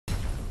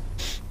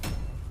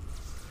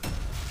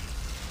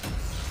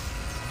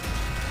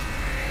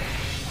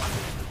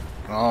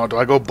Oh, do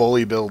I go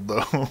bully build,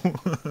 though?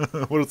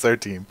 What is their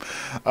team?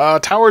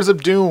 Towers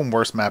of Doom,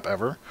 worst map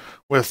ever.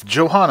 With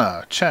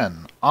Johanna,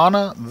 Chen,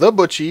 Anna, the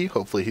Butchie,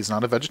 hopefully he's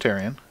not a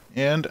vegetarian,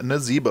 and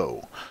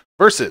Nazebo.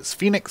 Versus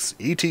Phoenix,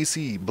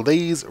 ETC,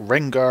 Blaze,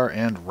 Rengar,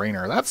 and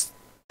Raynor. That's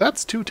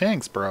 2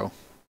 tanks, bro.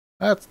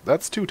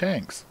 That's 2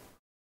 tanks.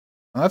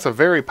 And that's a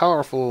very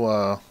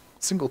powerful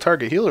single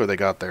target healer they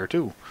got there,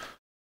 too.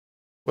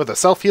 With a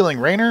self-healing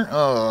Raynor?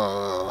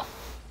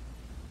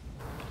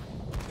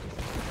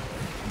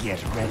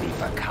 Get ready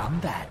for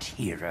combat,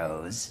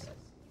 heroes.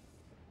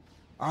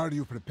 Are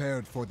you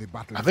prepared for the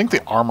battle? I think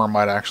the armor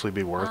might actually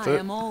be worth it. I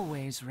am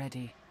always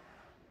ready.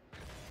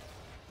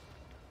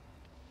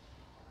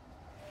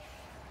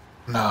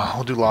 No,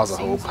 we'll do Laws of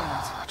Hope,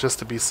 just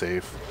to be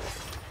safe.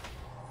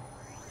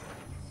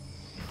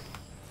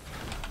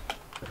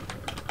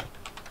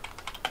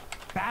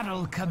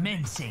 Battle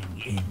commencing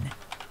in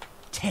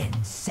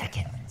 10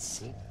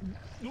 seconds.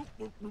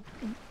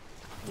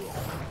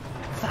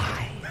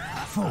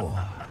 5, 4,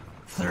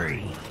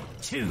 3,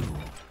 2,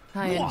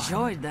 I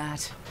enjoyed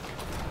that.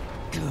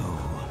 go.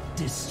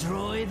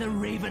 Destroy the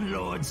Raven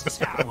Lord's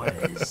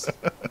towers.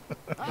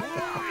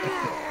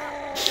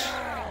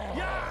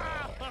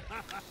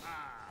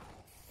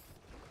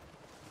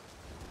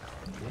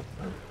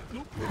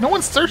 No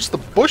one searched the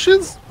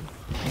bushes?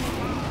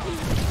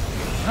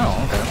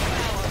 Oh, okay.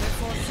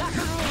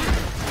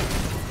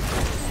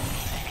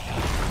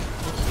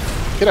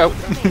 Get out.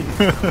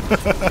 Very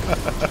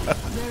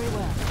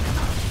well.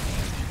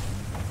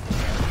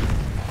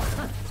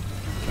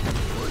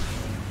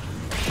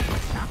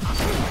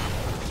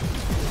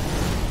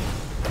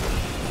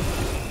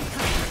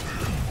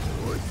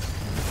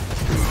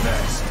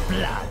 First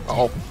blood.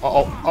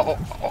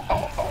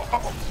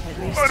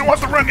 I don't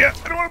want the run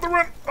yet. I don't want the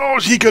run. Oh,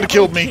 he could have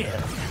killed me.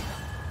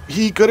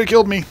 He could have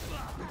killed me.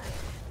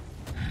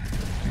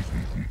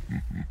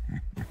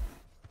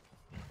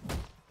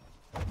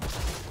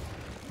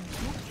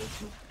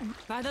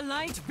 By the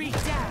light be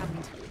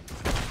damned.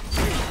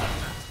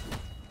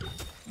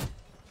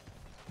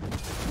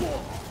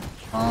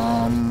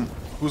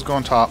 Who's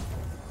going top?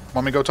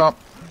 Want me to go top?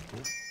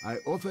 I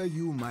offer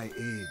you my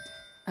aid.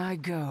 I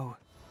go.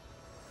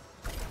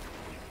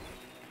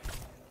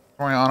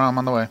 Don't worry, Anna, I'm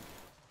on the way.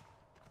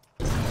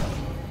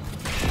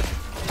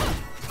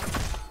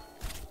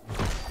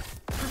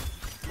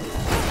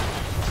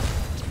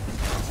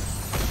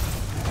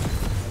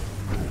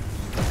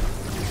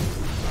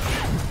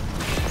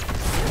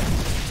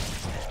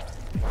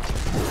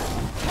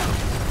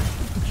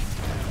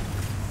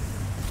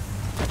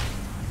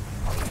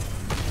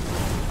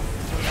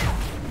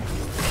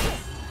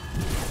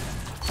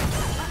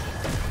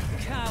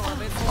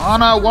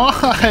 Anna,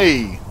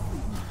 why?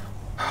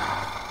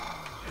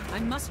 I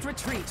must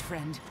retreat,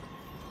 friend.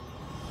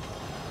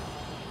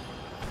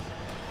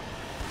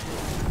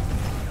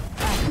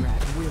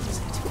 Agrat wills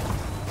it.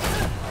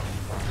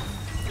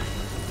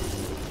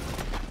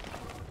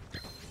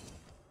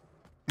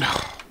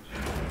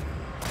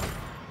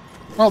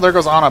 Well, there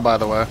goes Anna, by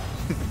the way.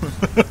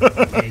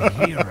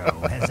 The hero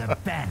has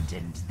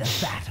abandoned the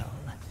battle.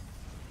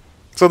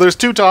 So there's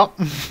 2 top.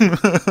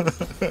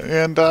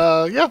 And,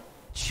 yeah.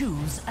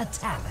 Choose a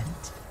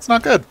talent. It's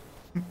not good.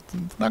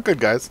 It's not good,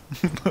 guys.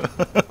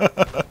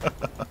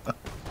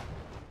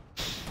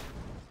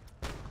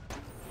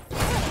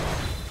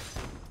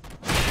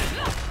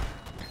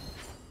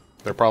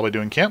 They're probably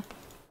doing camp.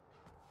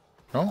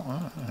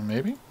 Oh,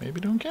 maybe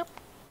doing camp.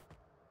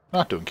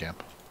 Not doing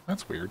camp.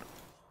 That's weird.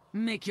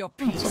 Make your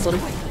peace Somebody.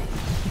 quickly.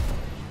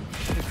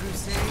 The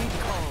crusade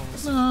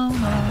calls. No,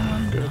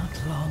 I'm good.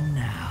 Not long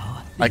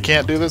now. I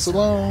can't do this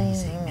alone.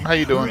 How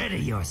you doing? Ready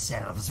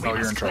yourselves. We Oh, you're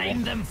in must trouble.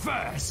 claim them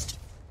first.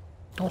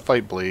 Don't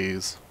fight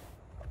Blaze.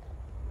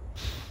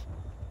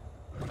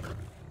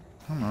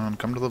 Come on,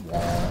 come to the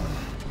wall.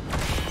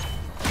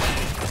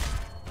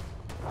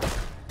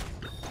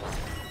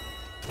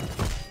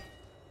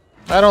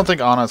 I don't think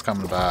Anna's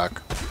coming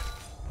back.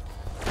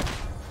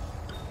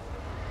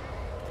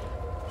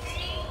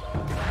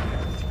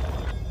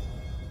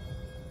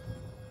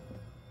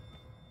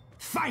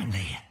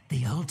 Finally,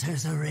 the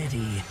altars are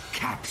ready.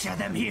 Capture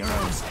them,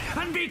 heroes,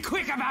 and be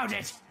quick about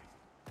it.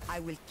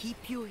 I will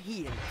keep you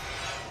here.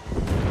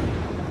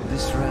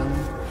 This realm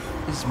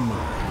is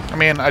mine. I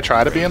mean, I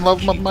try to be in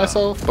love with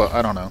myself, but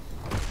I don't know.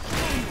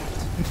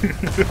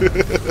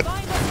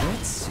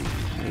 Let's see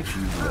if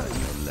you learn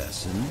your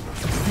lesson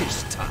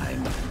this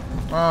time.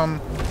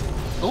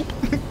 Nope.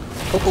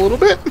 Hope a little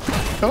bit.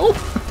 Nope.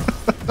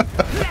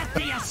 Let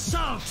the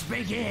assault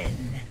begin.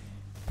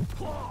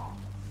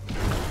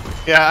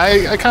 Yeah,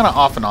 I kind of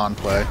off and on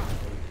play.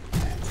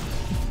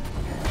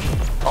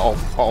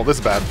 Oh, this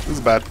is bad. This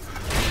is bad.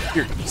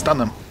 Here, stun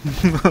them.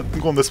 I'm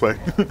going this way.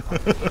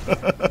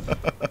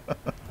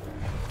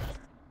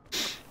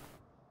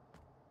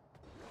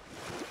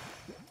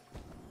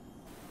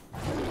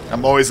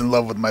 I'm always in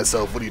love with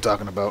myself. What are you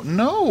talking about?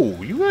 No,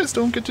 you guys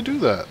don't get to do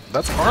that.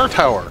 That's our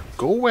tower.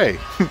 Go away.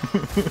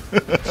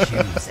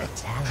 Choose a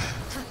talent.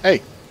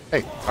 Hey,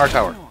 our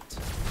tower.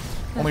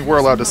 Only we're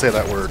allowed to say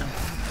that word.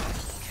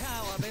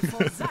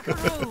 before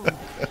Zakaru.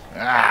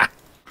 Ah!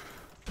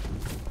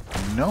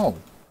 No.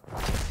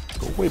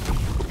 Go away,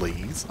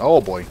 please.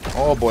 Oh boy.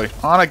 Oh boy.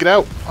 Anna, get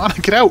out! Anna,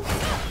 get out!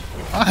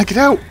 Anna, get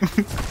out!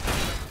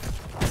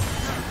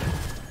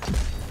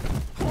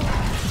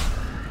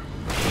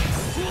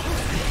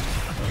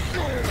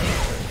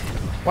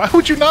 Why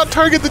would you not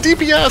target the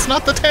DPS,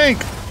 not the tank?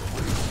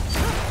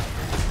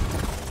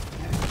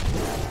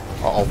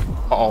 Uh-oh.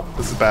 Uh-oh.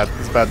 This is bad.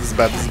 This is bad. This is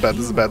bad. This is bad.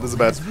 This is bad. This is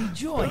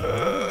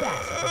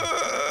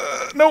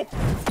bad. Nope.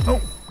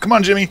 Nope. Come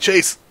on, Jimmy.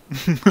 Chase.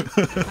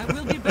 I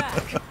will be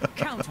back.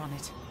 Count on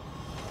it.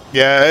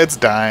 Yeah, it's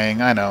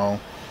dying. I know.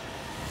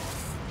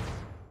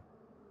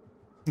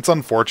 It's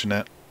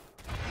unfortunate.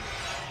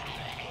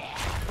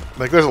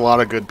 Like, there's a lot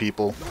of good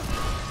people.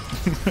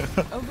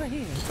 Over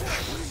here.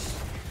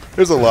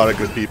 There's a lot of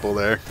good people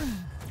there.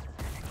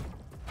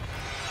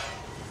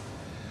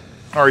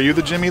 Are you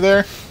the Jimmy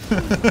there? Fire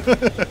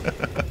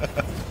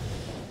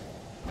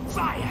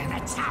the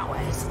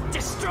towers!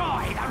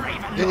 Destroy the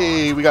Raven!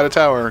 Hey, we got a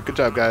tower. Good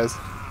job, guys.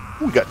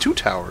 Ooh, we got 2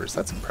 towers.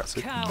 That's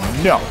impressive.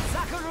 Coward. No.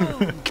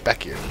 Zakaru. Get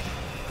back here.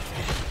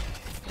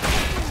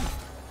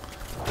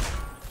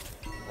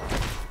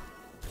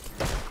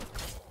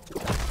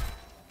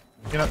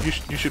 You know, you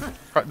should.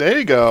 There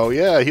you go.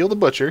 Yeah, heal the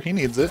butcher. He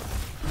needs it.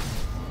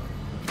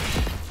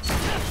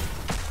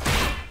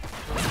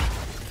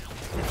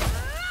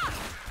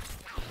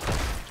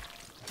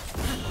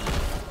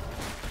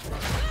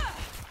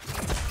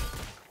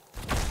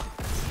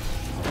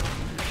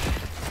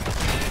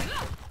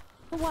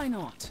 Why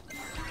not?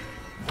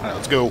 All right,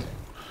 let's go.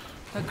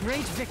 A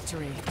great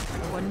victory.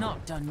 We're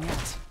not done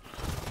yet.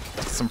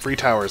 Some free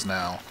towers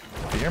now.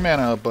 Get your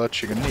mana up,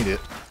 Butch. You're gonna need it.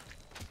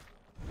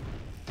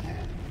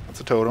 That's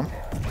a totem.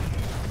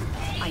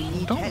 I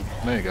need Don't. help.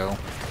 There you go.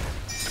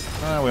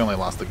 We only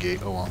lost the gate.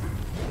 Oh well.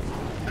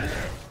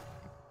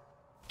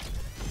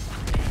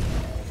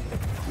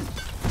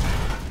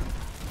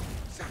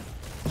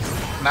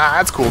 Nah,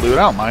 that's cool, dude.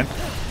 I don't mind.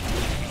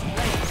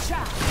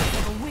 Shout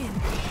for the win.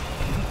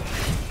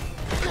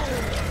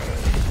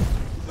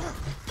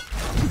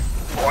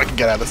 Oh, I can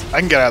get out of this. I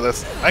can get out of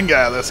this. I can get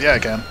out of this. Yeah, I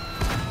can.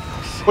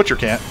 Butcher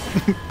can't,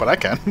 but I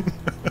can.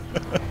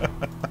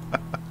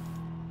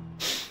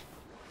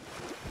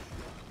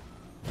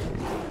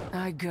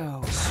 I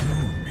go.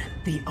 Soon,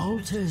 the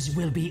altars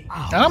will be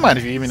ours. I don't mind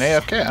if you even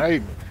AFK.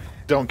 I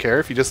don't care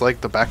if you just like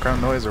the background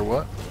noise or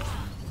what.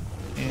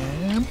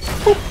 And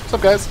boop. What's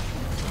up, guys?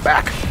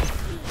 Back.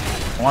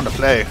 I wanted to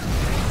play.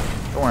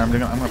 Don't worry, I'm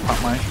gonna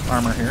pop my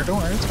armor here.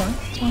 Don't worry, it's fine.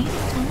 It's fine.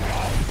 It's fine.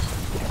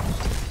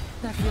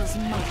 That feels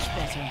much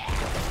better.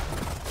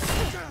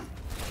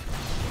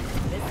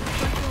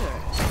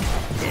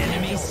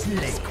 Enemy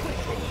slain.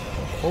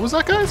 What was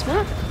that, guys?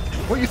 What?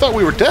 You thought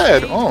we were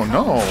dead? Oh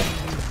no.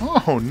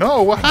 Oh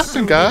no. What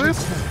happened,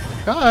 guys?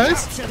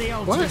 Guys? To the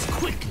What? altars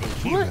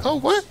quickly. What? Oh,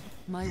 what?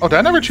 My Oh, did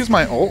I never choose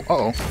my ult? Uh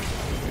oh.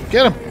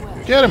 Get him.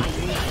 Get him.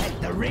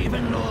 The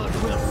Raven Lord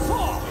will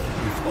fall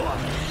before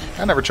me.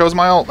 I never chose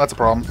my ult. That's a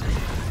problem.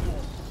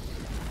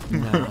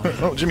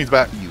 Oh, Jimmy's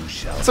back. You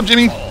shall What's up,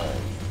 Jimmy?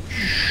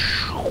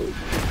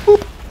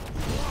 Boop.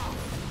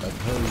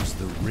 oppose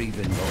the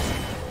Raven Lord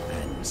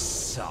and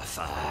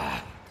suffer.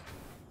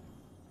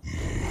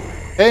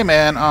 Hey,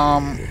 man.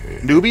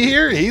 Newbie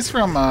here. He's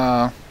from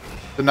the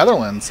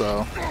Netherlands,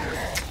 so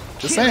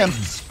just saying.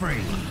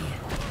 Spree.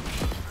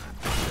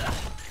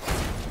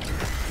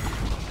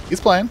 He's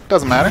playing.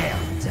 Doesn't matter.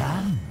 Well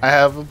done. I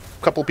have a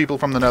couple people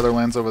from the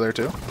Netherlands over there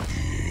too.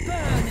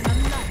 burn in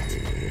the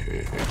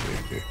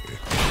light.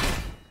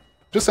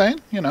 Just saying,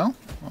 you know.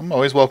 I'm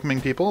always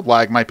welcoming people.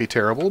 Lag might be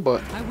terrible,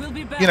 but I will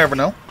be back. you never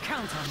know.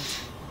 Count on it.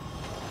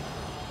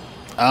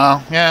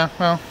 Yeah,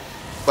 well,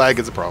 lag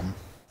is a problem.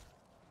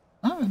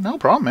 No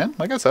problem, man.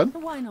 Like I said,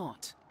 Why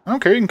not? I don't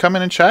care. You can come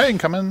in and chat. You can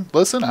come in and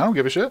listen. I don't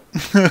give a shit.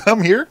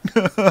 I'm here.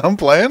 I'm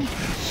playing.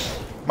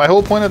 My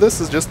whole point of this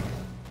is just,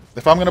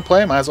 if I'm going to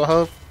play, I might as well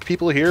have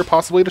people here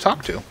possibly to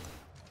talk to.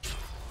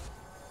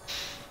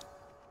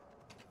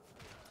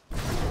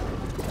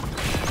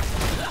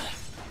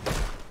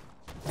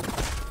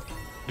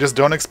 Just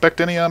don't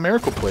expect any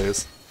miracle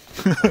plays.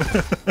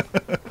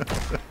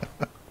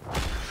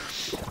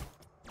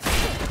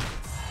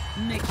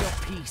 Make your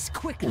peace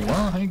quickly.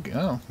 Well, there you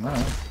go. No.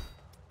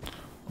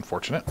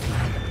 Unfortunate.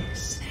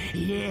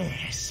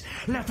 Yes,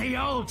 let the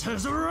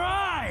altars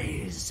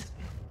rise.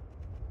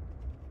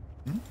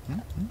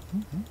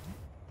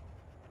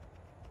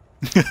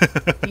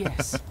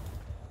 Yes.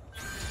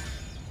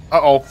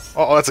 Uh-oh.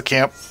 Uh-oh, that's a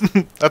camp.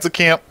 That's a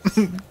camp.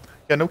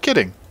 Yeah, no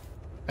kidding.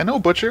 I know,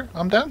 Butcher.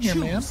 I'm down here,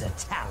 man. Choose a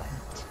talent.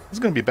 This is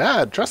gonna be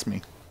bad. Trust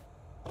me.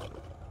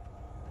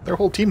 Their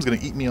whole team's gonna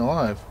eat me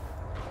alive.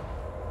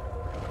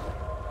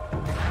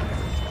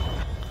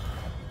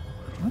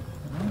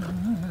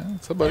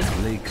 What's up, buddy?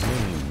 Lay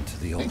claim to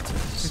the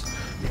altars.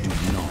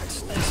 Do not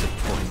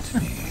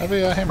disappoint me. Have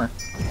a hammer.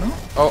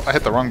 Oh, I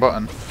hit the wrong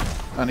button.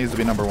 That needs to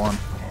be number 1.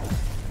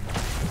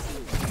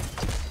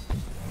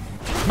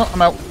 No,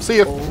 I'm out. See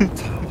ya.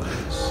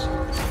 Towers.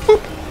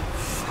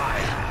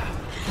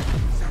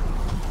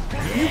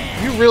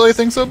 You You really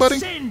think so, buddy?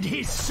 Send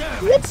his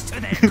servants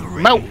to their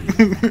grave. Mount.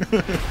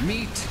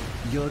 Meet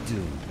your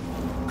doom,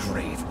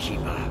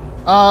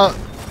 Gravekeeper.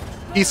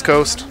 East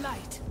Coast.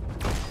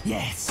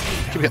 Yes.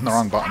 Keep hitting the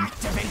wrong button.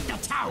 Activate the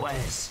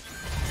towers.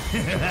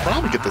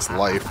 Probably get this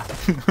life.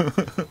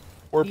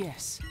 Or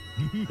Yes.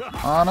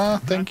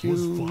 Anna, thank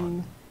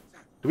you.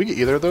 Do we get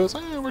either of those?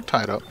 We're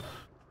tied up.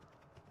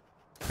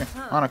 Okay,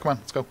 Anna, come on,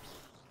 let's go.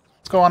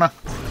 Let's go, Anna.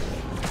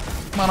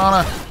 Come on,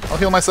 Anna. I'll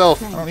heal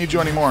myself. I don't need you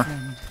anymore.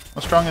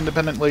 A strong,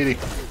 independent lady.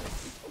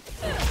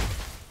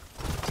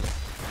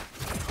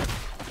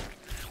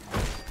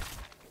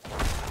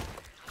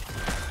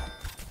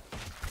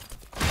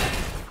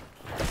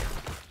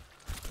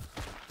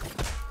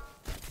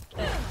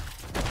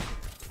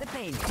 The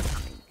pain is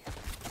coming.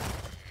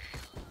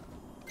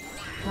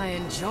 I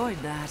enjoyed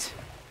that.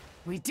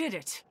 We did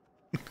it.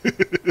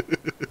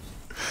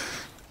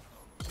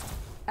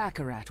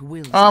 Akarat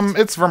wills it.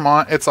 It's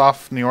Vermont. It's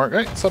off New York.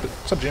 Right? What's up,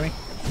 Jimmy?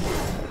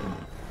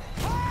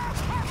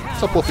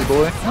 What's up, Wolfie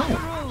boy?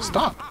 No,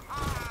 stop.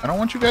 I don't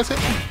want you guys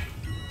hitting me.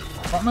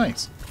 Not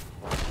nice.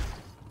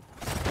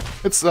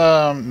 It's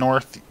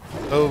north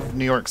of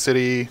New York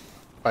City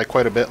by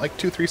quite a bit, like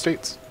 2-3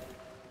 states.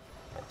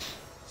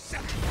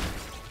 Let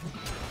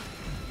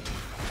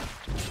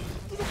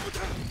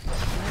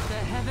the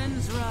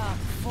heavens wrath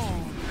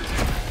fall.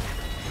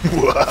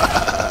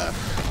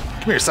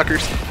 Come here,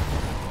 suckers.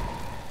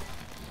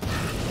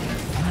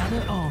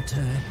 Another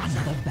altar,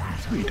 another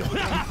battle.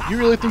 You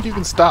really think you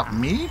can stop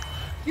me?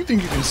 You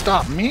think you can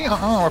stop me?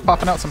 We're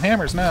popping out some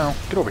hammers now.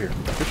 Get over here.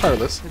 You're part of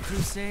this. The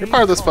crusade. You're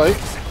part of this fight.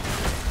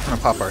 We're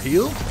gonna pop our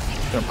heal.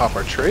 We're gonna pop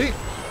our trait.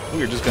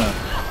 We're just gonna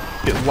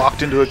get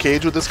locked into a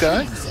cage with this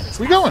guy. Where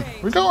we going?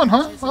 We're going,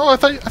 huh? Oh, I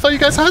thought you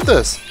guys had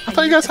this. I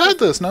thought you guys had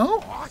this.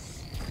 No?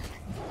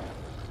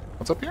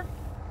 What's up here?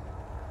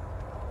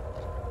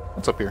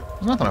 What's up here?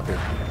 There's nothing up here.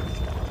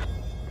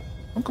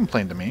 Don't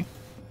complain to me.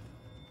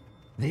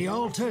 The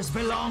altars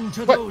belong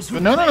to What? those who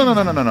No.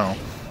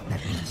 That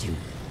means you.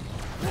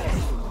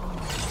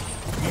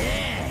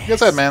 Like I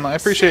said, man, I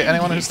appreciate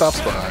anyone who stops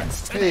by.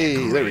 Hey,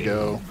 there we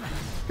go.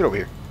 Get over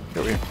here. Get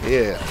over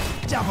here. Yeah.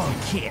 Double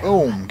kill.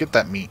 Boom. Get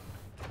that meat.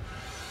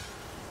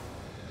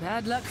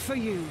 Bad luck for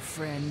you,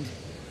 friend.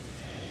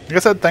 Like I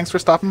said, thanks for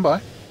stopping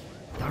by.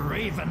 The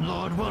Raven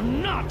Lord will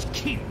not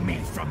keep me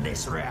from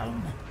this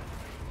realm.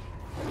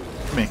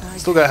 Me.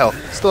 Still got health.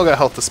 Still got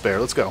health to spare.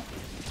 Let's go.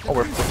 Oh,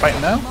 we're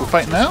fighting now? We're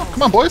fighting now?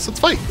 Come on, boys. Let's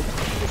fight.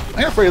 I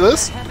ain't afraid of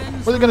this.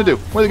 What are they going to do?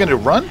 What are they going to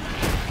do? Run?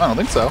 I don't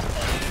think so.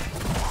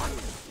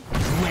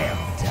 Well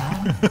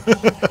done.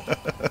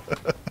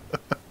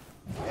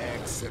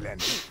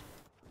 Excellent.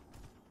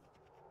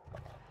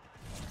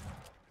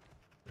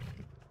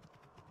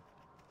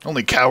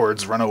 Only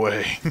cowards run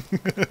away.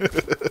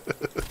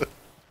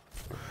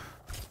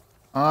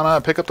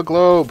 Anna, pick up the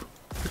globe.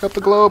 Pick up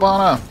the globe,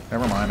 Anna.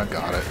 Never mind, I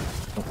got it.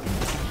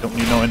 Don't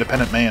need no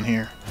independent man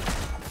here.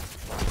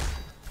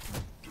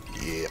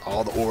 Yeah,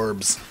 all the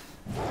orbs.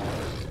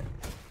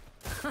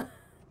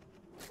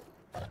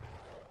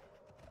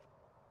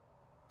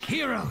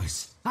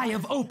 Heroes, I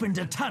have opened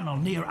a tunnel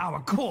near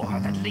our core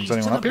that leads to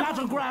anyone the up here?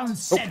 battleground Oh,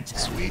 center.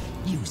 sweet.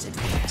 Use it.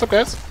 What's up,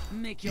 guys?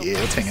 Make your Yeah,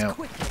 let's hang out.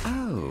 quick.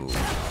 Oh,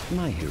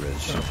 my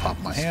heroes should Pop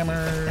my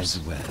hammers. as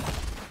well.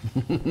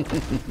 Get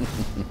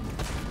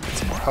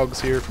some more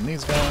hugs here from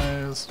these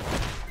guys.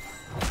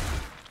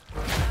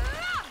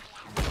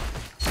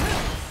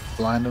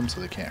 Blind them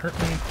so they can't hurt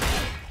me.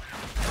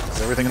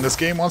 'Cause everything in this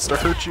game wants to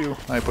hurt you.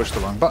 I pushed the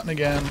wrong button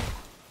again.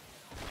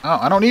 Oh,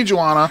 I don't need you,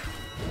 Anna.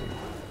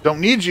 Don't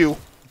need you.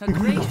 A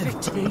great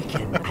victory,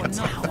 Taken but a we're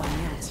not tower.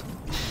 done yet.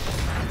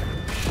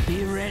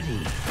 Be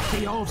ready.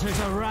 The altars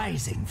are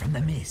rising from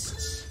the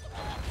mists.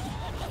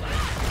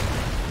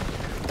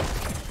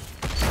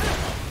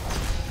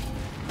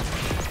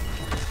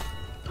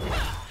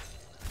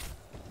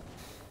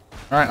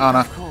 Alright, Anna.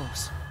 Of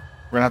course.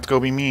 We're gonna have to go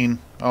be mean.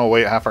 Oh,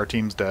 wait, half our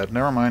team's dead.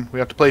 Never mind. We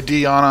have to play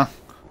D, Anna.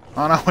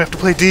 Anna, we have to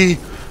play D. They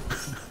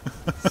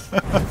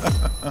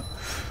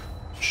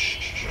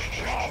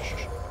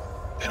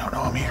don't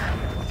know I'm here.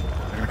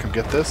 They're gonna come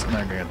get this, and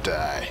they're gonna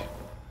die.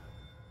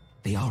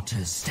 The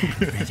altars stand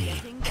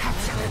ready.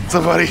 Capture them.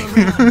 Somebody.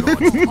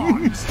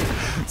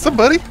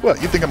 Somebody?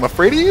 What, you think I'm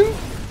afraid of you?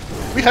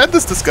 We had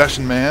this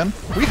discussion, man.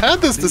 We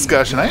had this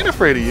discussion. I ain't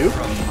afraid of you.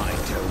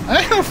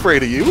 I ain't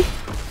afraid of you.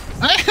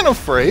 I ain't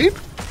afraid.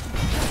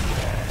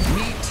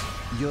 Meet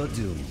your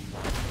doom,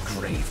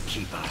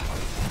 Gravekeeper.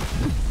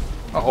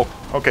 Uh-oh.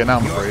 Okay, now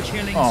I'm afraid.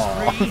 Killing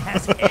Aw. spree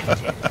has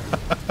ended.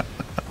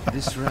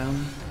 This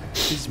round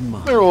is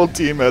mine. Their whole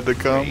team had to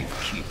come.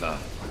 Gravekeeper.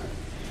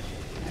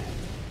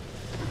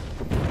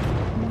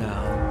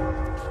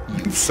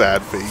 Now,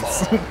 Sad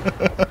face.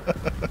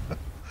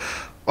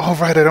 Oh,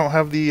 right, I don't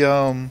have the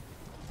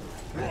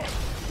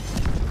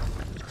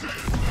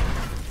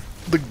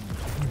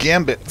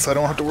gambit, so I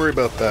don't have to worry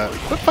about that.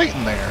 Quit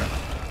fighting there.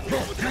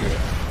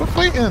 Quit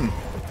fighting.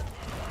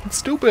 It's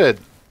stupid.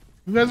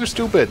 You guys are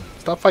stupid.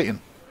 Stop fighting.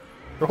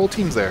 Their whole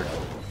team's there.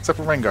 Except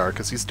for Rengar,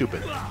 because he's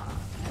stupid.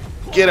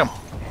 Get him.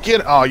 Get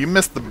him. Oh, you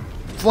missed the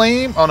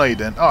flame. Oh no, you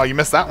didn't. Oh, you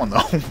missed that one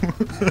though.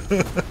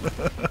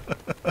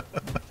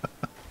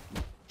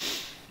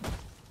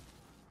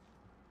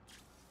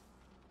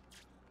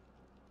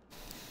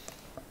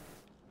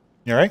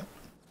 You alright?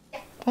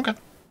 Okay.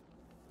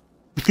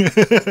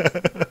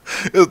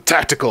 It was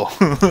tactical.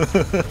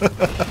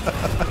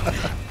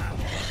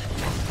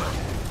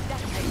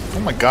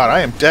 Oh my god, I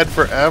am dead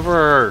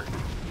forever.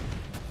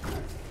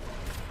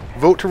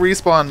 Vote to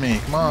respawn me.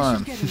 Come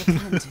on.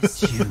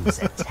 Choose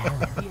a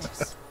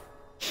talent.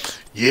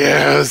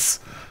 Yes.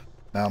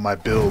 Now my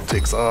build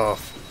takes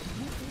off.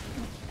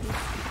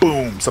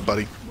 Boom, what's up,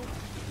 buddy?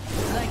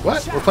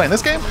 What? We're playing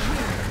this game?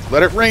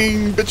 Let it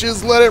rain,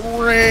 bitches. Let it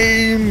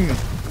rain.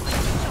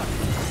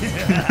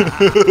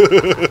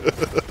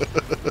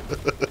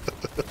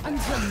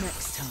 Until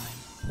next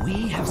time.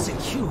 We have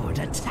secured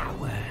a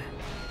tower.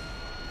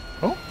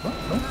 Oh.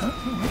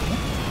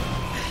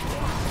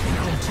 The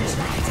altars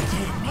rise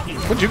again.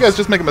 What, you guys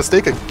just make a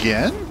mistake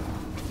again?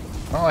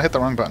 Oh, I hit the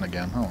wrong button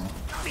again. Oh well.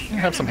 I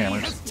have some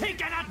hammers.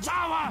 Taken a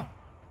tower.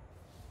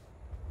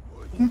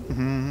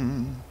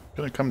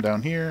 Gonna come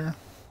down here.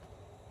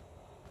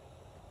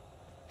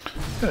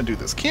 Gonna do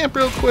this camp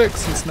real quick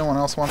since no one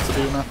else wants to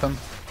do nothing.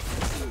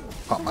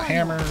 Pop my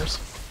hammers.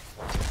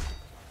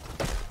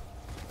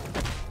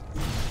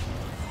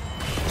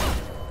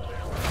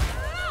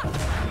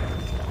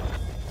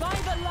 By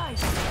the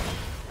light.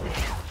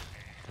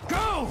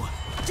 Go!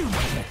 Do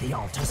not let the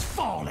altars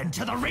fall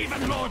into the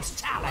Raven Lord's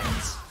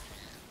talons.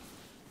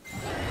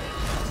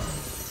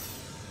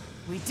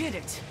 We did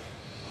it.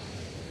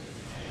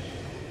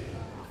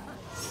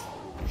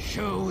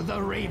 Show the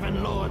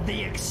Raven Lord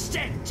the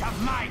extent of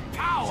my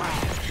power.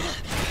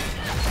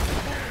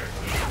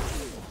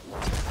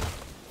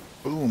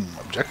 Boom,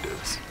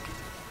 objectives.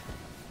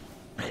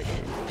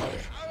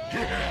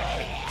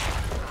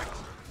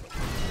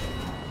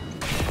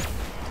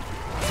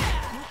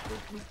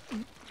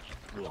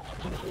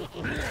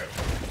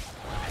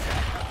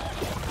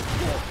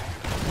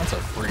 That's a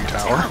free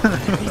tower.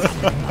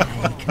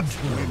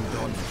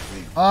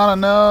 On a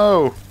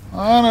no!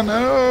 On a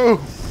no!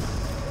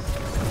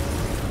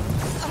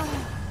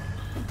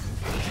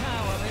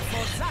 Power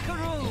before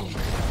Zakaru.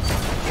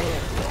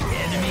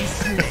 Enemy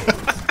slain.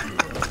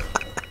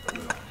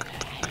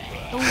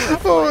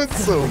 Oh, it's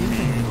so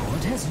mean.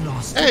 Lord has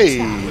lost the Hey,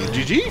 tower.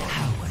 GG.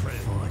 How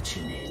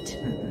unfortunate.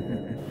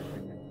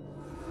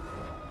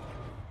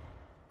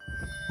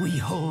 We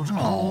hold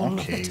all of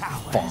Okay, the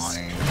towers.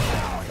 fine.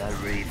 The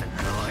Raven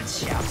Lord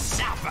shall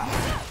suffer.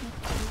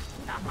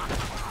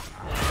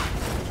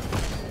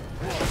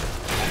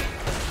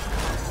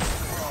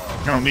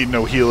 I don't need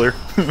no healer.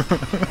 A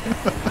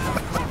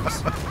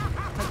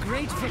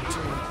great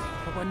victory,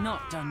 but we're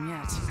not done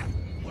yet.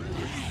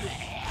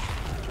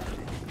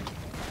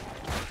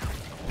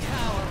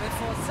 Cower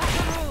before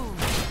Zakaru.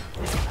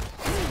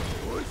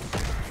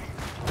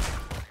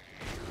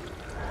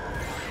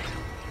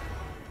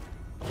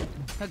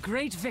 A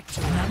great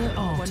victory. Another We're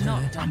altar,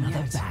 not done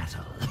another yet.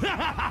 battle.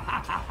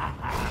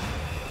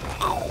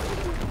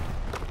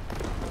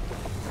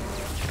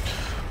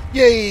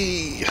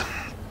 Yay!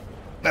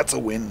 That's a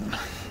win.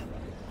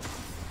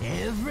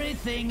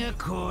 Everything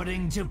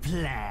according to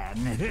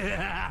plan.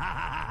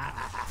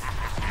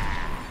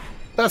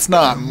 That's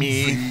not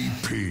me.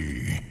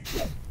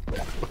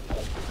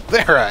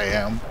 There I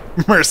am.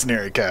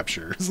 Mercenary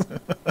captures.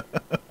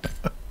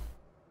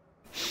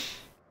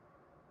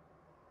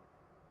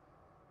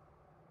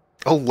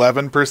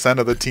 11%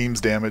 of the team's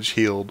damage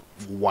healed.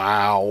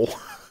 Wow.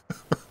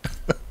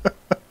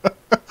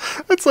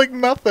 That's like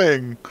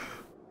nothing.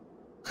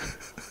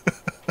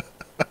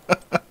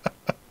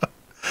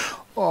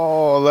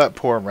 Oh, that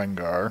poor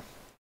Rengar.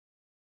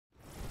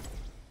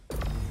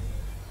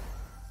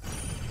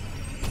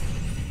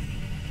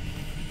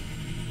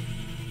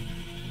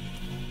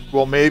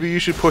 Well, maybe you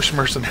should push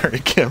mercenary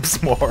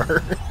camps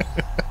more.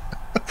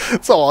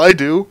 That's all I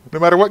do, no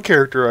matter what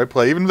character I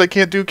play. Even if I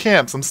can't do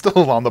camps, I'm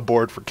still on the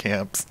board for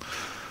camps.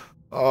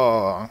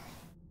 Oh,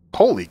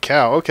 holy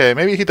cow. Okay,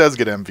 maybe he does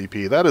get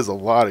MVP. That is a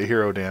lot of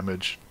hero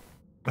damage.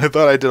 I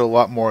thought I did a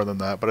lot more than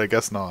that, but I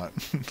guess not.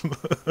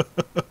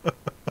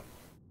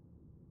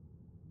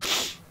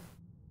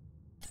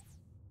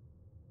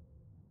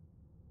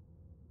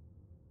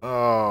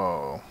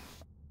 Oh.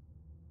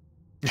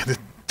 The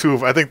two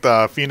of, I think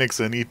the Phoenix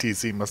and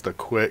ETC must have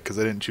quit because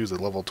they didn't choose a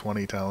level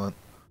 20 talent.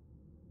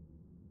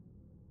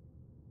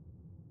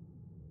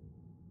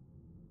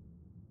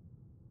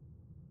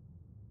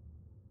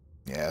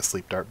 Yeah,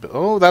 Sleep Dart.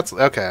 Oh, that's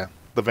okay.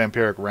 The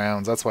Vampiric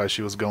Rounds. That's why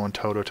she was going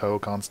toe to toe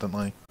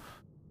constantly.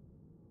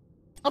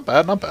 Not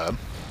bad, not bad.